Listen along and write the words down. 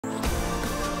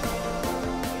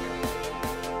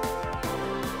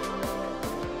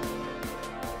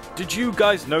Did you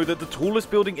guys know that the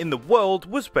tallest building in the world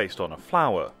was based on a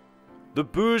flower? The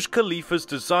Burj Khalifa's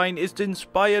design is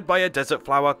inspired by a desert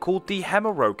flower called the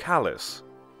hemerocalis.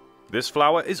 This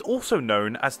flower is also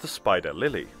known as the spider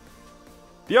lily.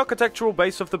 The architectural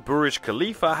base of the Burj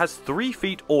Khalifa has 3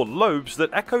 feet or lobes that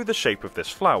echo the shape of this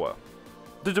flower.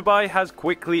 The Dubai has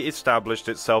quickly established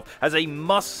itself as a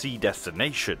must-see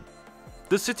destination.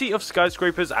 The city of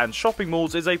skyscrapers and shopping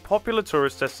malls is a popular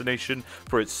tourist destination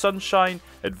for its sunshine,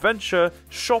 adventure,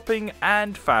 shopping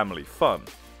and family fun.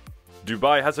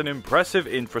 Dubai has an impressive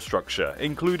infrastructure,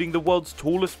 including the world's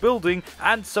tallest building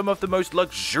and some of the most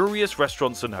luxurious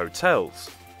restaurants and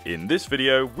hotels. In this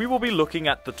video, we will be looking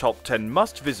at the top 10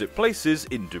 must-visit places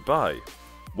in Dubai.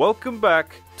 Welcome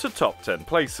back to Top 10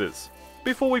 Places.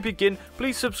 Before we begin,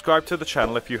 please subscribe to the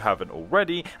channel if you haven't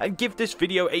already, and give this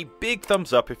video a big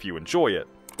thumbs up if you enjoy it.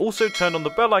 Also turn on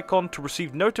the bell icon to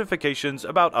receive notifications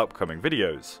about upcoming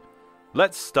videos.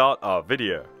 Let's start our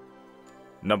video.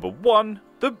 Number 1.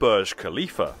 The Burj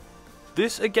Khalifa.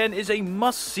 This again is a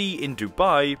must-see in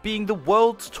Dubai, being the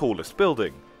world's tallest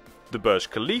building. The Burj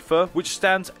Khalifa, which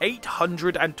stands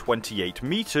 828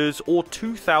 meters or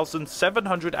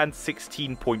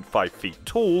 2,716.5 feet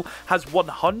tall, has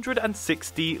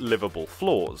 160 livable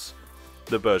floors.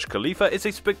 The Burj Khalifa is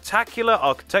a spectacular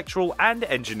architectural and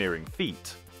engineering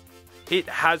feat. It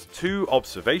has 2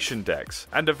 observation decks,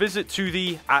 and a visit to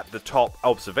the at the top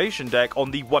observation deck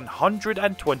on the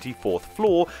 124th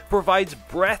floor provides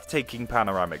breathtaking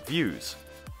panoramic views.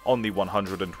 On the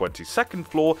 122nd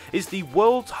floor is the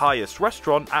world's highest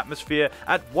restaurant atmosphere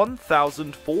at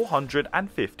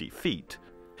 1,450 feet,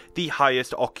 the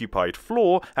highest occupied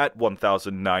floor at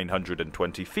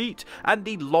 1,920 feet, and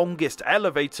the longest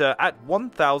elevator at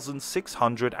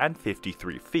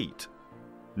 1,653 feet.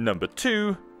 Number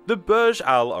 2. The Burj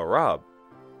Al Arab.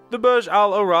 The Burj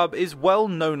Al Arab is a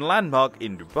well-known landmark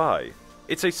in Dubai.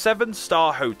 It's a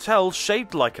 7-star hotel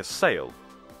shaped like a sail.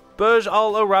 Burj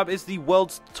Al Arab is the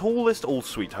world's tallest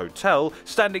all-suite hotel,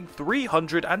 standing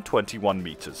 321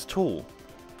 meters tall.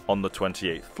 On the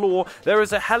 28th floor, there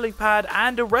is a helipad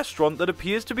and a restaurant that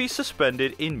appears to be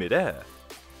suspended in mid-air.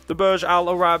 The Burj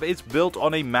Al Arab is built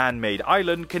on a man-made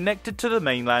island connected to the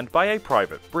mainland by a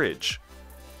private bridge.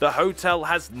 The hotel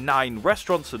has 9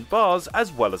 restaurants and bars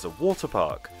as well as a water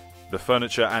park. The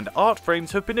furniture and art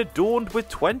frames have been adorned with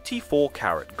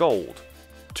 24-karat gold.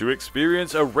 To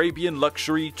experience Arabian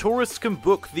luxury, tourists can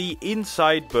book the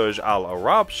Inside Burj Al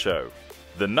Arab show.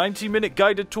 The 90-minute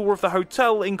guided tour of the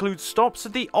hotel includes stops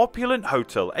at the opulent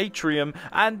hotel atrium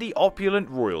and the opulent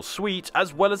royal suite,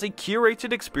 as well as a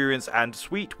curated experience and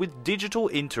suite with digital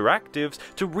interactives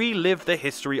to relive the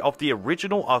history of the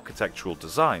original architectural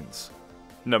designs.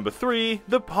 Number 3.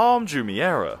 The Palm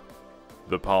Jumeirah.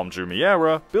 The Palm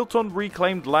Jumeirah, built on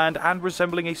reclaimed land and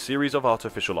resembling a series of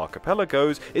artificial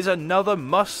archipelagos, is another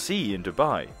must-see in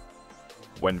Dubai.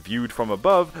 When viewed from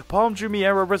above, Palm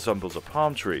Jumeirah resembles a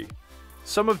palm tree.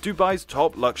 Some of Dubai's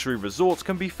top luxury resorts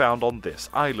can be found on this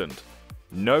island.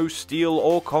 No steel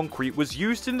or concrete was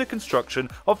used in the construction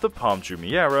of the Palm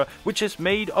Jumeirah, which is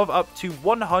made of up to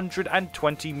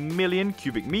 120 million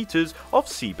cubic meters of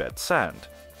seabed sand.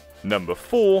 Number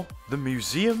 4. The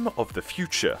Museum of the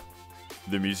Future.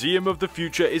 The Museum of the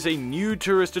Future is a new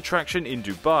tourist attraction in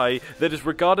Dubai that is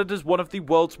regarded as one of the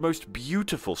world's most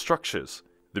beautiful structures.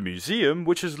 The museum,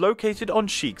 which is located on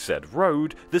Sheikh Zayed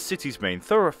Road, the city's main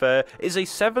thoroughfare, is a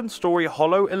 7-story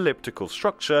hollow elliptical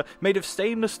structure made of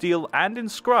stainless steel and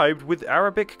inscribed with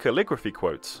Arabic calligraphy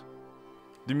quotes.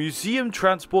 The museum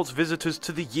transports visitors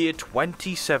to the year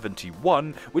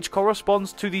 2071, which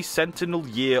corresponds to the centennial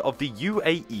year of the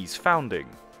UAE's founding.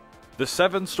 The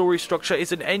 7-story structure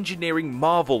is an engineering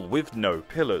marvel with no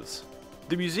pillars.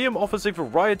 The museum offers a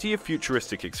variety of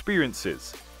futuristic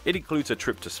experiences. It includes a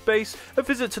trip to space, a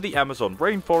visit to the Amazon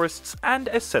rainforests, and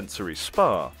a sensory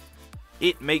spa.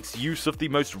 It makes use of the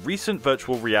most recent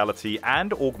virtual reality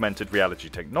and augmented reality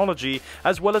technology,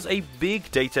 as well as a big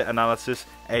data analysis,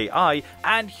 AI,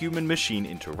 and human-machine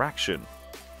interaction.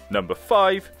 Number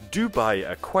 5. Dubai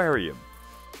Aquarium.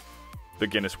 The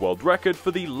Guinness World Record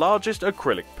for the largest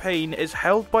acrylic pane is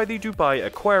held by the Dubai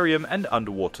Aquarium and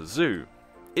Underwater Zoo.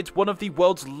 It's one of the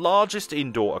world's largest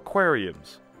indoor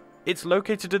aquariums. It's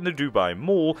located in the Dubai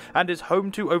Mall and is home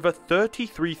to over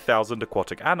 33,000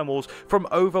 aquatic animals from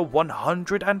over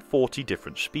 140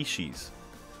 different species.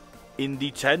 In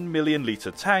the 10 million litre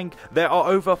tank, there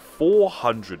are over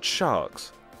 400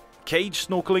 sharks. Cage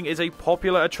snorkeling is a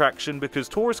popular attraction because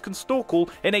tourists can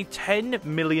snorkel in a 10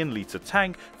 million litre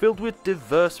tank filled with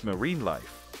diverse marine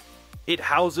life. It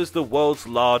houses the world's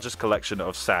largest collection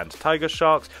of sand tiger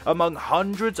sharks among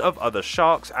hundreds of other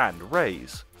sharks and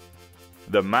rays.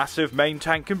 The massive main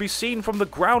tank can be seen from the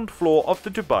ground floor of the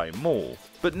Dubai Mall,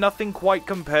 but nothing quite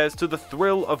compares to the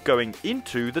thrill of going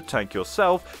into the tank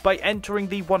yourself by entering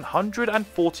the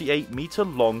 148-meter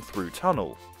long through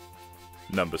tunnel.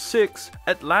 Number 6.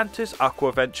 Atlantis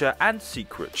Aquaventure and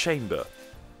Secret Chamber.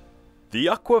 The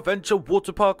Aquaventure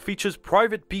waterpark features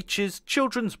private beaches,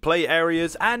 children's play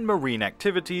areas and marine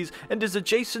activities, and is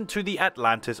adjacent to the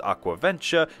Atlantis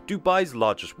Aquaventure, Dubai's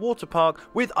largest waterpark,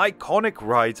 with iconic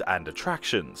rides and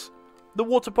attractions. The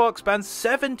waterpark spans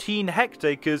 17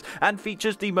 hectares and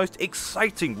features the most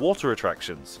exciting water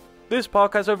attractions. This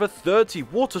park has over 30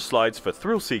 water slides for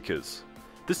thrill seekers.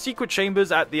 The secret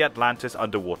chambers at the Atlantis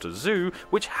Underwater Zoo,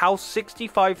 which house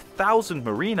 65,000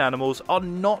 marine animals, are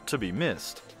not to be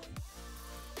missed.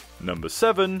 Number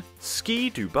 7.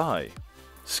 Ski Dubai.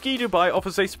 Ski Dubai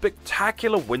offers a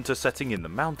spectacular winter setting in the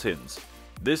mountains.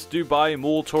 This Dubai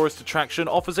Mall tourist attraction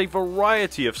offers a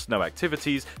variety of snow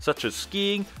activities such as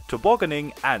skiing,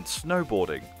 tobogganing and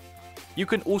snowboarding. You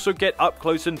can also get up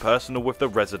close and personal with the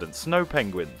resident snow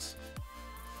penguins.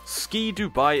 Ski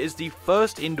Dubai is the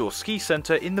first indoor ski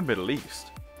center in the Middle East.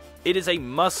 It is a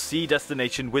must-see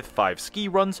destination with 5 ski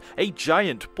runs, a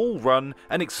giant bull run,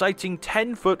 an exciting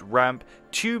 10-foot ramp,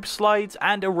 tube slides,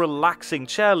 and a relaxing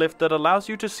chairlift that allows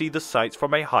you to see the sights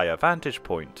from a higher vantage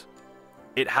point.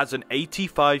 It has an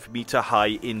 85-meter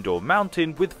high indoor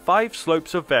mountain with 5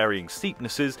 slopes of varying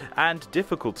steepnesses and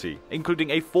difficulty,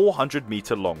 including a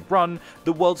 400-meter long run,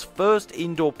 the world's first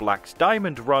indoor black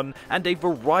diamond run, and a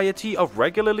variety of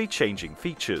regularly changing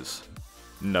features.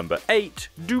 Number 8.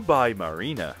 Dubai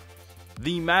Marina.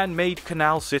 The man-made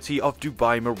canal city of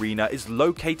Dubai Marina is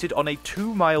located on a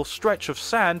 2-mile stretch of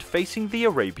sand facing the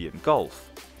Arabian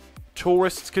Gulf.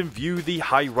 Tourists can view the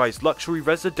high-rise luxury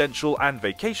residential and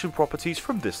vacation properties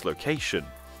from this location.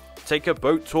 Take a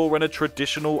boat tour and a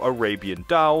traditional Arabian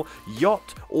dhow,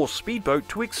 yacht or speedboat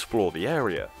to explore the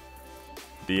area.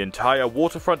 The entire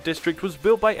waterfront district was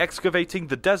built by excavating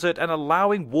the desert and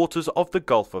allowing waters of the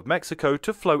Gulf of Mexico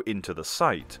to flow into the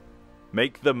site.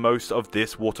 Make the most of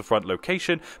this waterfront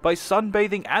location by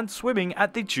sunbathing and swimming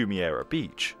at the Jumeirah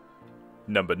beach.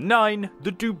 Number 9.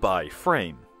 The Dubai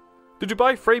Frame. The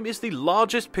Dubai Frame is the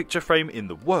largest picture frame in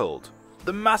the world.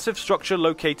 The massive structure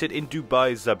located in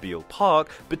Dubai's Zabil Park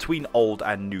between Old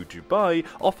and New Dubai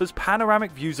offers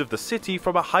panoramic views of the city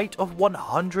from a height of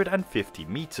 150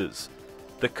 meters.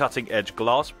 The cutting-edge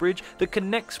glass bridge that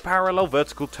connects parallel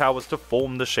vertical towers to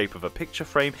form the shape of a picture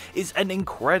frame is an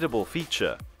incredible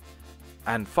feature.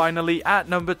 And finally, at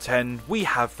number 10, we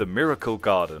have the Miracle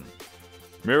Garden.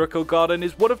 Miracle Garden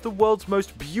is one of the world's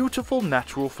most beautiful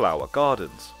natural flower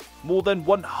gardens. More than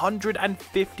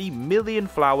 150 million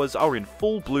flowers are in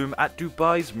full bloom at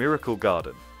Dubai's Miracle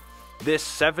Garden. This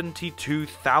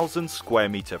 72,000 square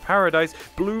meter paradise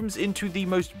blooms into the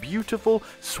most beautiful,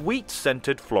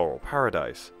 sweet-scented floral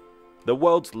paradise. The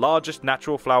world's largest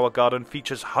natural flower garden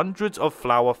features hundreds of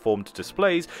flower-formed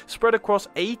displays spread across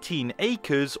 18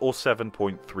 acres or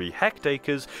 7.3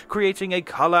 hectares, creating a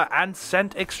color and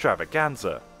scent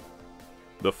extravaganza.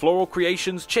 The floral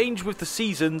creations change with the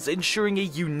seasons, ensuring a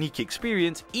unique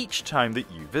experience each time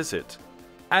that you visit.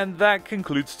 And that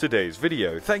concludes today's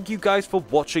video. Thank you guys for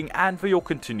watching and for your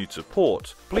continued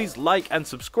support. Please like and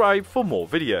subscribe for more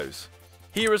videos.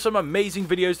 Here are some amazing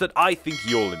videos that I think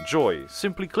you'll enjoy.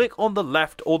 Simply click on the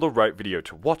left or the right video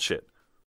to watch it.